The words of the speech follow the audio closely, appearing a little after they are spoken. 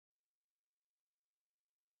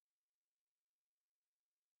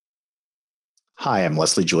Hi, I'm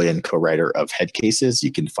Leslie Julien, co-writer of Headcases.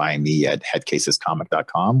 You can find me at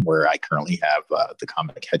headcasescomic.com, where I currently have the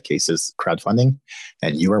comic Headcases crowdfunding,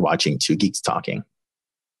 and you are watching Two Geeks Talking.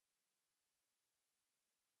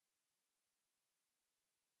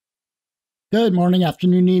 Good morning,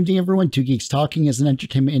 afternoon, evening, everyone. Two Geeks Talking is an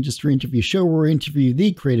entertainment industry interview show where we interview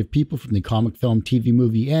the creative people from the comic, film, TV,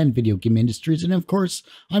 movie, and video game industries. And of course,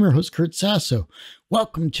 I'm your host, Kurt Sasso.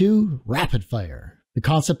 Welcome to Rapid Fire. The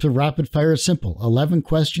concept of rapid fire is simple. 11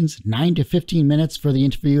 questions, 9 to 15 minutes for the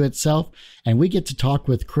interview itself, and we get to talk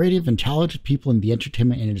with creative and talented people in the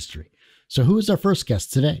entertainment industry. So who is our first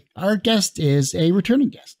guest today? Our guest is a returning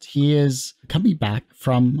guest. He is coming back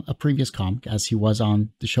from a previous comic, as he was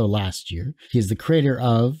on the show last year. He is the creator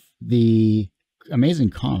of the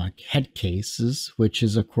amazing comic Headcases, which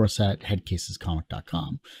is, of course, at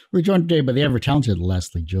headcasescomic.com. We're joined today by the ever-talented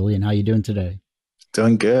Leslie Julien. How are you doing today?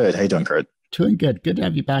 Doing good. How you doing, Kurt? Doing good. Good to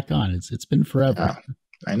have you back on. It's been forever. Yeah,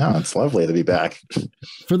 I know. It's lovely to be back.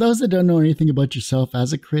 For those that don't know anything about yourself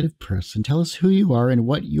as a creative person, tell us who you are and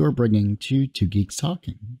what you're bringing to Two Geeks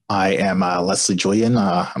Talking. I am Leslie Julien.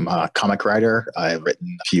 I'm a comic writer. I've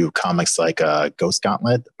written a few comics like Ghost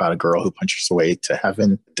Gauntlet, about a girl who punches her way to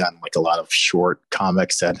heaven. Done like a lot of short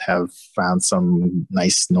comics that have found some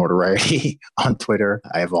nice notoriety on Twitter.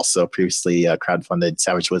 I have also previously crowdfunded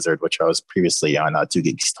Savage Wizard, which I was previously on Two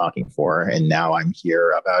Geeks Talking for. And now I'm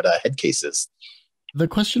here about Headcases. The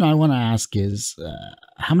question I want to ask is,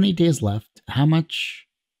 how many days left? How much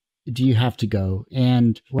do you have to go?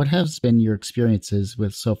 And what has been your experiences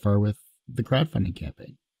so far with the crowdfunding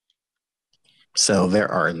campaign? So there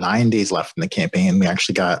are 9 days left in the campaign. We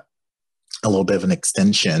actually got a little bit of an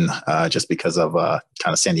extension just because of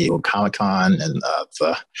kind of San Diego Comic-Con and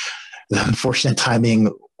the unfortunate timing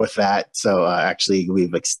with that. So actually,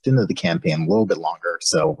 we've extended the campaign a little bit longer.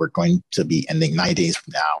 So we're going to be ending 9 days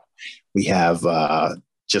from now. We have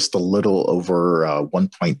just a little over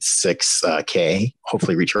 1.6K,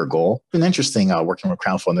 hopefully reach our goal. It's been interesting working with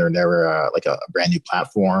Crowdfundr, and they're like a brand new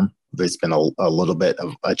platform. There's been a little bit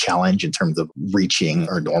of a challenge in terms of reaching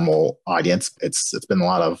our normal audience. It's been a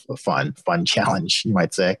lot of fun challenge, you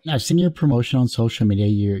might say. I've seen your promotion on social media.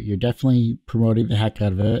 You're definitely promoting the heck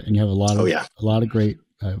out of it, and you have a lot of great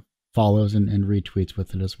follows and retweets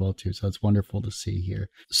with it as well too. So it's wonderful to see here.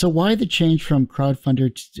 So why the change from Crowdfundr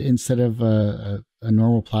instead of a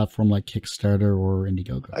normal platform like Kickstarter or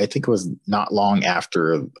Indiegogo? I think it was not long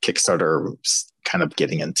after Kickstarter was kind of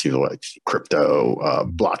getting into like crypto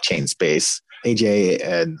blockchain space. AJ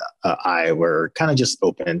and I were kind of just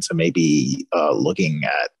open to maybe looking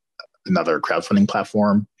at another crowdfunding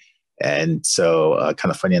platform. And so kind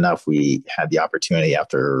of funny enough, we had the opportunity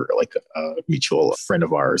after like a mutual friend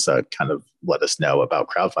of ours kind of let us know about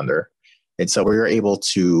Crowdfundr. And so we were able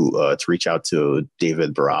to reach out to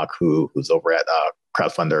David Barak, who's over at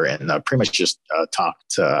Crowdfundr, and pretty much just talk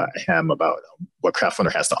to him about what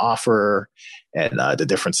Crowdfundr has to offer and the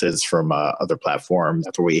differences from other platforms.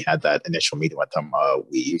 After we had that initial meeting with them,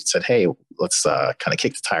 we said, hey, let's kind of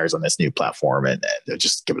kick the tires on this new platform and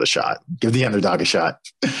just give it a shot. Give the underdog a shot.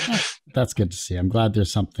 That's good to see. I'm glad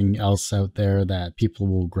there's something else out there that people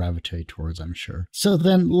will gravitate towards, I'm sure. So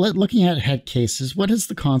then looking at Headcases, what is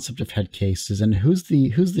the concept of Headcases, and who's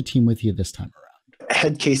the team with you this time around?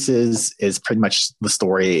 Headcases is pretty much the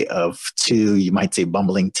story of two, you might say,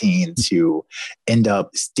 bumbling teens who end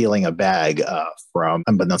up stealing a bag from,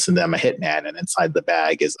 unbeknownst to them, a hitman, and inside the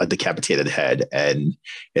bag is a decapitated head. And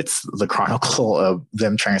it's the chronicle of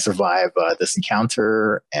them trying to survive this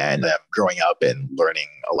encounter and them growing up and learning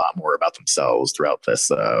a lot more about themselves throughout this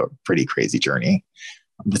pretty crazy journey.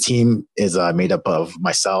 The team is made up of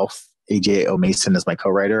myself. AJ O'Mason is my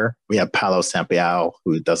co-writer. We have Paolo Sampiao,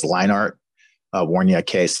 who does line art. Warnia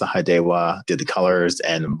K. Sahadewa did the colors,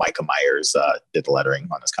 and Micah Myers did the lettering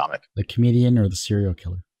on this comic. The comedian or the serial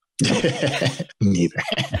killer? Neither.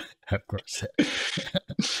 Of course.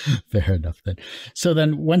 Fair enough then. So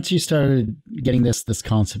then once you started getting this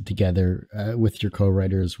concept together with your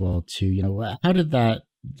co-writer as well too, how did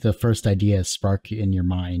the first idea spark in your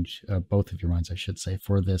mind, both of your minds, I should say,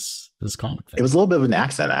 for this comic thing? It was a little bit of an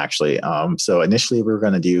accident, actually. So initially we were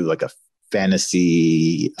going to do like a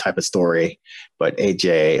fantasy type of story, but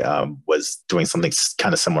AJ was doing something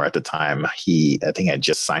kind of similar at the time. I think had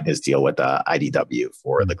just signed his deal with IDW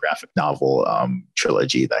for the graphic novel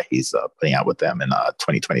trilogy that he's putting out with them in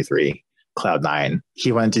 2023, Cloud9.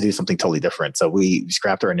 He wanted to do something totally different. So we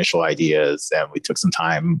scrapped our initial ideas and we took some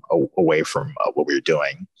time away from what we were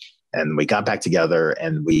doing. And we got back together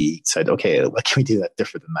and we said, okay, what can we do that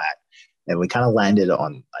different than that? And we kind of landed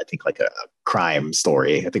on, I think, like a crime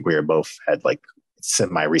story. I think we were both had like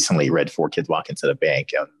semi-recently read 4 Kids Walk Into the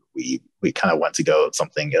Bank. And we kind of want to go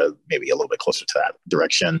something maybe a little bit closer to that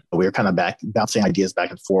direction. We were kind of bouncing ideas back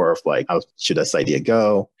and forth, like how should this idea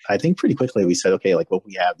go? I think pretty quickly we said, okay, like what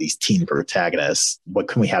we have these teen protagonists, what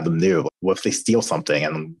can we have them do? What if they steal something,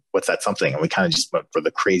 and what's that something? And we kind of just went for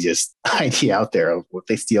the craziest idea out there of what if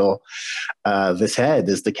they steal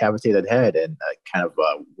this decapitated head, and kind of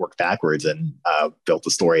worked backwards and built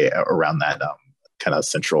a story around that kind of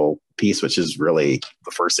central piece, which is really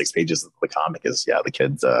the first 6 pages of the comic is, the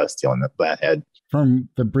kids stealing that head. From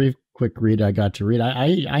the brief, quick read I got to read,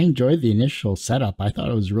 I enjoyed the initial setup. I thought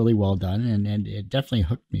it was really well done, and it definitely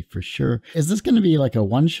hooked me for sure. Is this going to be like a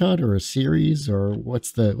one shot or a series, or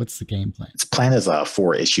what's the game plan? Its plan is a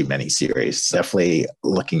 4-issue miniseries. Definitely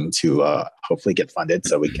looking to hopefully get funded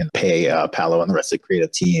so we can pay Paolo and the rest of the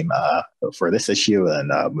creative team for this issue,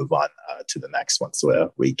 and move on to the next once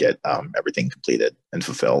we get everything completed and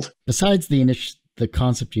fulfilled. Besides the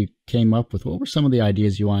concept you came up with, what were some of the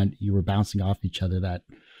ideas you were bouncing off each other that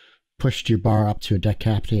pushed your bar up to a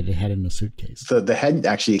decapitated head in a suitcase? The head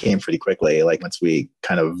actually came pretty quickly, like once we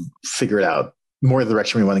kind of figured out more of the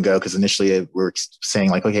direction we want to go, because initially we were saying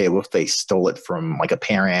like, okay, what if they stole it from like a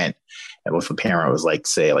parent, and what if the parent was like,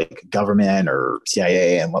 say, like government or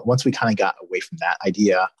CIA? And once we kind of got away from that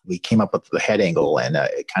idea, we came up with the head angle, and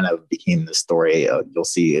it kind of became the story you'll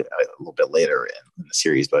see a little bit later in the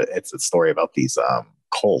series, but it's a story about these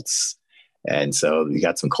cults. And so you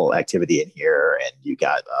got some cult activity in here, and you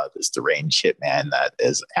got this deranged hitman that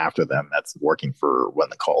is after them, that's working for one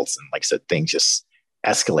of the cults. And like I said, things just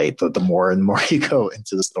escalate. The more and more you go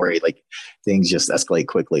into the story, like things just escalate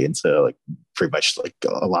quickly into like pretty much like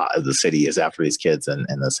a lot of the city is after these kids and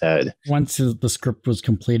this head. Once the script was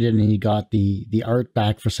completed and you got the art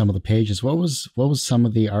back for some of the pages, what was some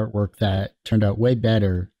of the artwork that turned out way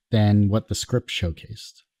better than what the script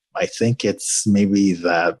showcased? I think it's maybe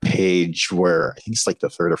that page where, I think it's like the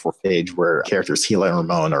 3rd or 4th page, where characters Hila and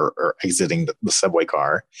Ramon are exiting the subway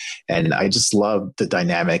car. And I just love the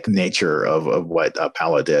dynamic nature of what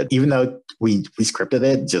Paolo did. Even though we scripted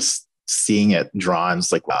it, just seeing it drawn,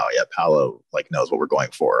 it's like, wow, yeah, Paolo like knows what we're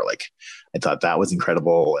going for. Like, I thought that was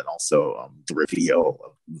incredible. And also the reveal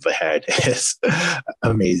of the head is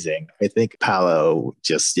amazing. I think Paolo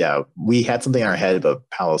just, we had something in our head, but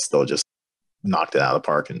Paolo still just knocked it out of the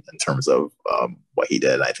park in terms of what he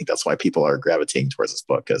did. I think that's why people are gravitating towards this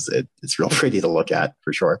book, because it's real pretty to look at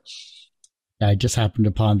for sure. I just happened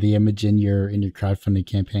upon the image in your crowdfunding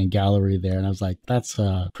campaign gallery there, and I was like, that's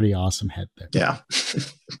a pretty awesome head there. Yeah. You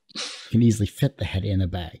can easily fit the head in a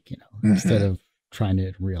bag, instead of trying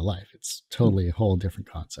it in real life. It's totally a whole different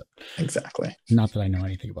concept. Exactly. Not that I know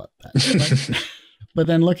anything about that. But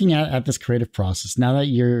then looking at this creative process, now that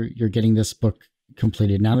you're getting this book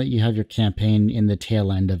completed, now that you have your campaign in the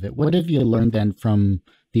tail end of it, what have you learned then from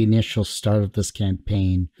the initial start of this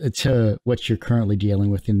campaign to what you're currently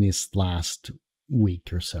dealing with in this last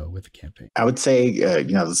week or so with the campaign? I would say,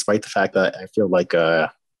 despite the fact that I feel like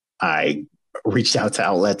I reached out to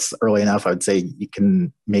outlets early enough, I would say you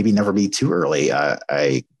can maybe never be too early.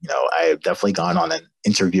 I've definitely gone on an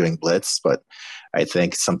interviewing blitz, but I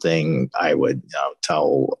think something I would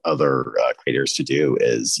tell other creators to do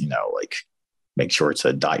is, make sure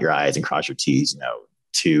to dot your I's and cross your T's,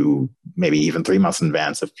 to maybe even 3 months in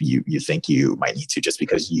advance if you think you might need to, just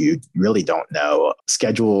because you really don't know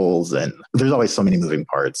schedules and there's always so many moving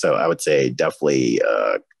parts. So I would say definitely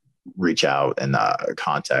reach out and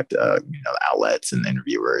contact outlets and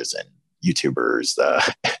interviewers and YouTubers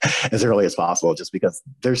as early as possible, just because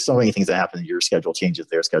there's so many things that happen. Your schedule changes,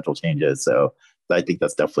 their schedule changes. So I think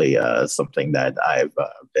that's definitely something that I've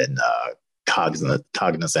been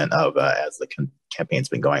cognizant of as the campaign's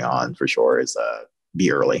been going on for sure, is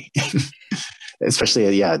be early.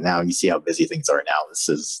 Especially, now you see how busy things are now. This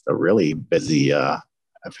is a really busy, I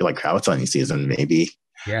feel like crowdfunding season, maybe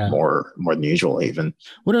more than usual even.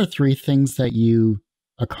 What are 3 things that you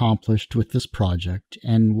accomplished with this project?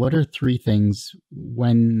 And what are 3 things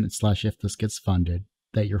when/if this gets funded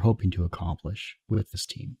that you're hoping to accomplish with this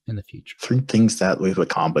team in the future? 3 things that we've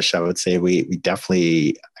accomplished. I would say we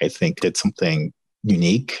definitely, I think, did something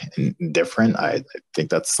unique and different. I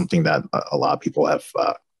think that's something that a lot of people have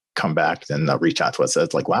come back and reach out to us.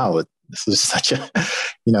 It's like, wow, this is such a,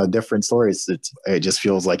 different stories. It just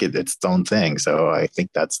feels like it's its own thing. So I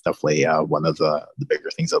think that's definitely one of the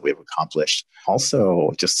bigger things that we've accomplished.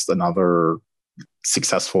 Also, just another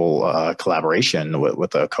successful collaboration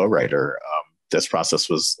with a co-writer. This process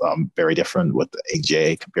was very different with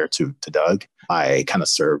AJ compared to Doug. I kind of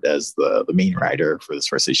served as the main writer for this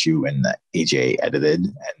first issue, and AJ edited.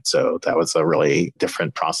 And so that was a really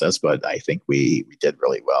different process, but I think we did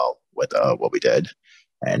really well with what we did.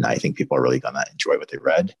 And I think people are really going to enjoy what they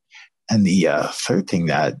read. And the third thing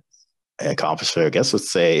that I accomplished, I guess, would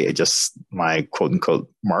say just my quote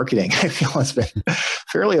unquote marketing. I feel has been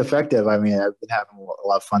fairly effective. I mean, I've been having a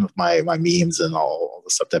lot of fun with my memes and all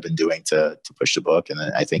the stuff that I've been doing to push the book. And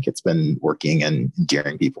I think it's been working and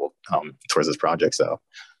endearing people towards this project. So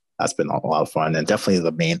that's been a lot of fun. And definitely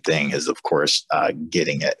the main thing is, of course,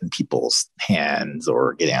 getting it in people's hands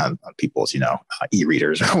or getting on people's,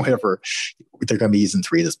 e-readers or whatever they're going to be using to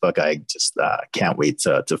read this book. I just can't wait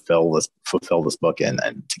to fulfill this book and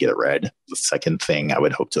to get it read. The second thing I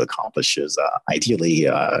would hope to accomplish is ideally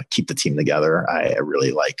keep the team together. I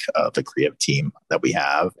really like the creative team that we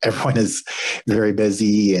have. Everyone is very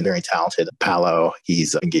busy and very talented. Paolo,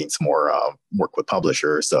 he's getting some more work with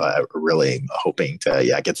publishers. So I'm really hoping to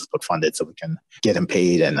get this book funded so we can get him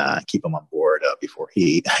paid and keep him on board before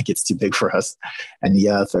he gets too big for us. And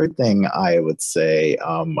the third thing I would say,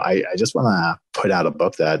 I just want to put out a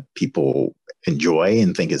book that people enjoy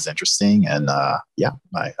and think is interesting. And I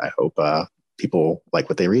hope people like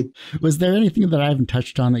what they read. Was there anything that I haven't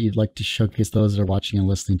touched on that you'd like to showcase those that are watching and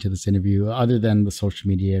listening to this interview, other than the social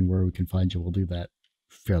media and where we can find you? We'll do that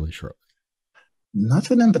fairly shortly.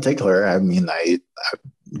 Nothing in particular. I mean, I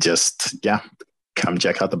just, come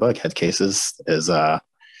check out the book. Headcases is a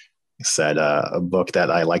book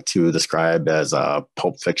that I like to describe as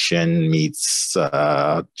Pulp Fiction meets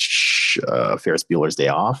Ferris Bueller's Day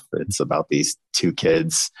Off. It's about these two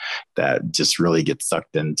kids that just really get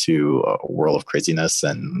sucked into a world of craziness,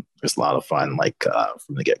 and there's a lot of fun,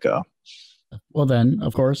 from the get-go. Well, then,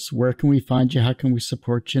 of course, where can we find you? How can we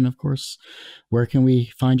support you? And of course, where can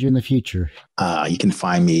we find you in the future? You can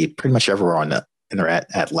find me pretty much everywhere on the internet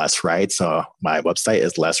at Les Wright. So my website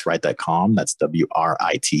is leswright.com. That's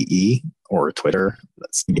WRITE, or Twitter.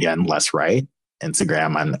 That's again, Les Wright.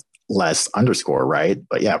 Instagram, I'm Les_Wright.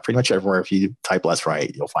 But yeah, pretty much everywhere. If you type Les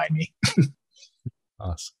Wright, you'll find me.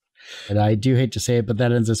 Awesome. And I do hate to say it, but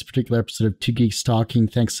that ends this particular episode of Two Geeks Talking.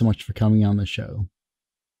 Thanks so much for coming on the show.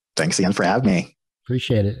 Thanks again for having me.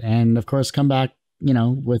 Appreciate it. And of course, come back,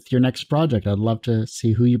 with your next project. I'd love to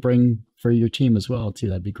see who you bring for your team as well, too.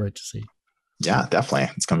 That'd be great to see. Yeah, definitely.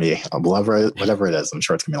 It's going to be whatever it is. I'm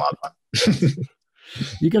sure it's going to be a lot of fun.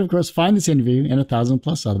 You can, of course, find this interview and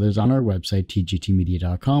 1,000+ others on our website,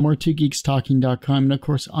 tgtmedia.com or twogeekstalking.com. And, of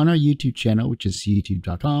course, on our YouTube channel, which is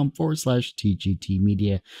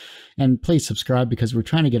youtube.com/tgtmedia. And please subscribe, because we're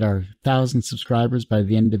trying to get our 1,000 subscribers by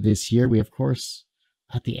the end of this year. We, of course,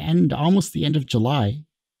 almost the end of July.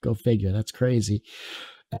 Go figure. That's crazy.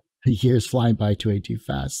 The year's flying by way too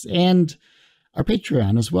fast. And our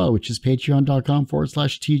Patreon as well, which is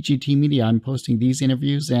patreon.com/tgtmedia. I'm posting these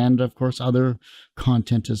interviews and, of course, other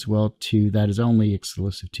content as well, too, that is only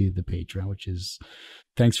exclusive to the Patreon, which is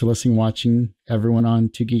thanks for listening, watching, everyone on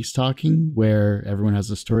Two Geeks Talking, where everyone has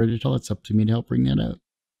a story to tell. It's up to me to help bring that out.